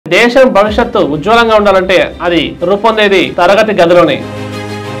దేశం భవిష్యత్తు ఉజ్వలంగా ఉండాలంటే అది రూపొందేది తరగతి గదిలోనే.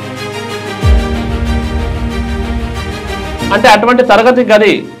 అంటే అటువంటి తరగతి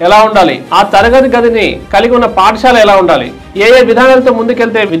గది ఎలా ఉండాలి, ఆ తరగతి గదిని కలిగి ఉన్న పాఠశాల ఎలా ఉండాలి, ఏ ఏ విధానాలతో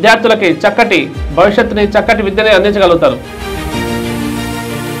ముందుకెళ్తే విద్యార్థులకి చక్కటి భవిష్యత్తుని చక్కటి విద్యని అందించగలుగుతారు.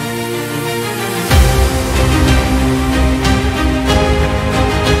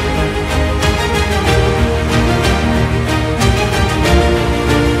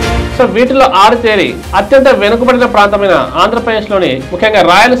 సో వీటిలో ఆరితేరి అత్యంత వెనుకబడిన ప్రాంతమైన ఆంధ్రప్రదేశ్లోని ముఖ్యంగా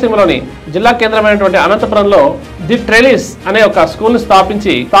రాయలసీమలోని జిల్లా కేంద్రమైనటువంటి అనంతపురంలో ది ట్రెలిస్ అనే ఒక స్కూల్ని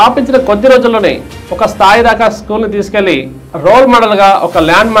స్థాపించిన కొద్ది రోజుల్లోనే ఒక స్థాయి దాకా స్కూల్ని తీసుకెళ్లి రోల్ మోడల్ గా ఒక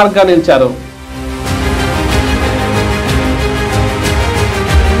ల్యాండ్ మార్క్ గా నిలిచారు.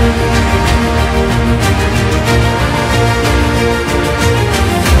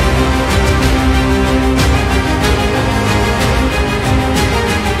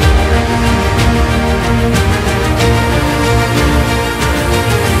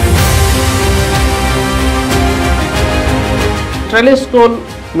 ట్రెలిస్ స్కూల్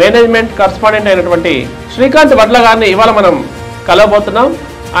మేనేజ్మెంట్ కరస్పాండెంట్ అయినటువంటి శ్రీకాంత్ వడ్ల గారిని ఇవాళ మనం కలవబోతున్నాం.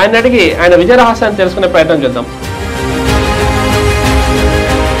 ఆయన అడిగి ఆయన విజయ రహస్యాన్ని తెలుసుకునే ప్రయత్నం చేద్దాం.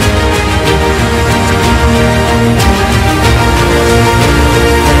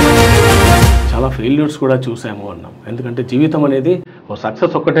 చాలా ఫెయిల్యూర్స్ కూడా చూసాము అన్నాం. ఎందుకంటే జీవితం అనేది ఒక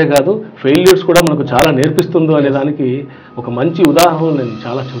సక్సెస్ ఒక్కటే కాదు, ఫెయిల్యూర్స్ కూడా మనకు చాలా నేర్పిస్తుందో అనే దానికి ఒక మంచి ఉదాహరణ నేను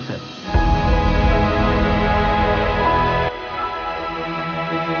చాలా చూశాను.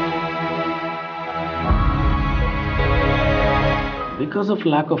 Because of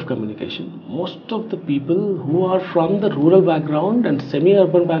lack of communication, most of the people who are from the rural background and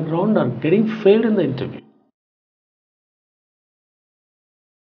semi-urban background are getting failed in the interview.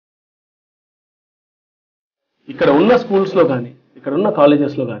 ఇక్కడ ఉన్న స్కూల్స్లో కానీ ఇక్కడ ఉన్న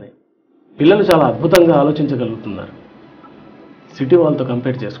కాలేజెస్లో కానీ పిల్లలు చాలా అద్భుతంగా ఆలోచించగలుగుతున్నారు సిటీ వాళ్ళతో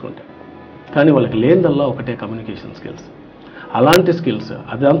కంపేర్ చేసుకుంటే. కానీ వాళ్ళకి లేనిదల్లా ఒకటే కమ్యూనికేషన్ స్కిల్స్. అలాంటి స్కిల్స్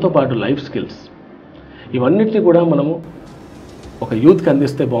దాంతోపాటు లైఫ్ స్కిల్స్ ఇవన్నిటిని కూడా మనము ఒక యూత్కి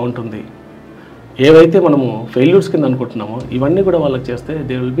అందిస్తే బాగుంటుంది. ఏవైతే మనము ఫెయిల్యూర్స్ కింద అనుకుంటున్నామో ఇవన్నీ కూడా వాళ్ళకి చేస్తే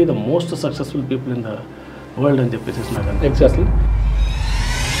they will be the most successful people in the world అని చెప్పేసి నాకు exactly.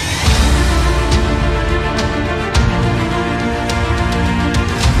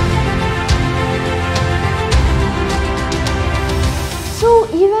 So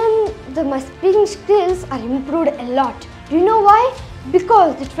even my speaking skills are improved a lot. Do you know why?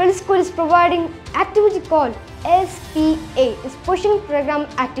 Because the Trellis School is providing activity called SPA, Special Program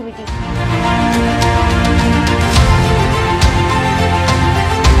Activity.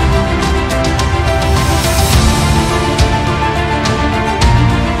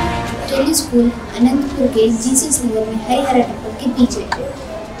 Trellis school Anantapur के Jesus नगर में Harihar temple के पीछे है।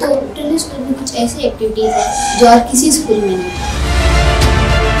 तो trellis school में कुछ ऐसी activities हैं जो और किसी स्कूल में नहीं।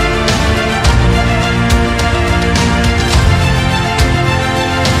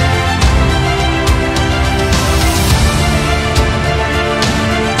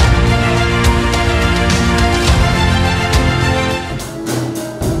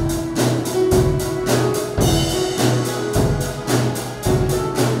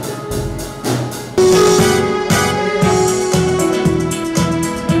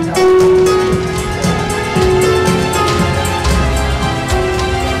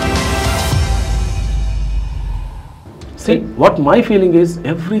 See, what my feeling is,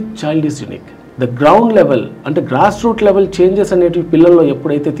 every child is unique. The ground level అంటే గ్రాస్ రూట్ లెవెల్ చేంజెస్ అనేటివి పిల్లల్లో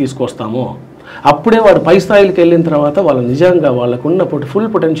ఎప్పుడైతే తీసుకొస్తామో అప్పుడే వాడు పై స్థాయికి వెళ్ళిన తర్వాత వాళ్ళు నిజంగా వాళ్ళకున్న ఫుల్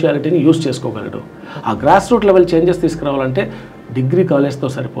పొటెన్షియాలిటీని యూజ్ చేసుకోగలడు. ఆ గ్రాస్ రూట్ లెవెల్ చేంజెస్ తీసుకురావాలంటే డిగ్రీ కాలేజ్తో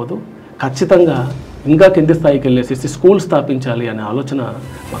సరిపోదు, ఖచ్చితంగా ఇంకా కింది స్థాయికి వెళ్ళేసి స్కూల్ స్థాపించాలి అనే ఆలోచన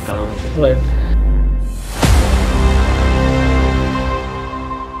మాకు కలగడం.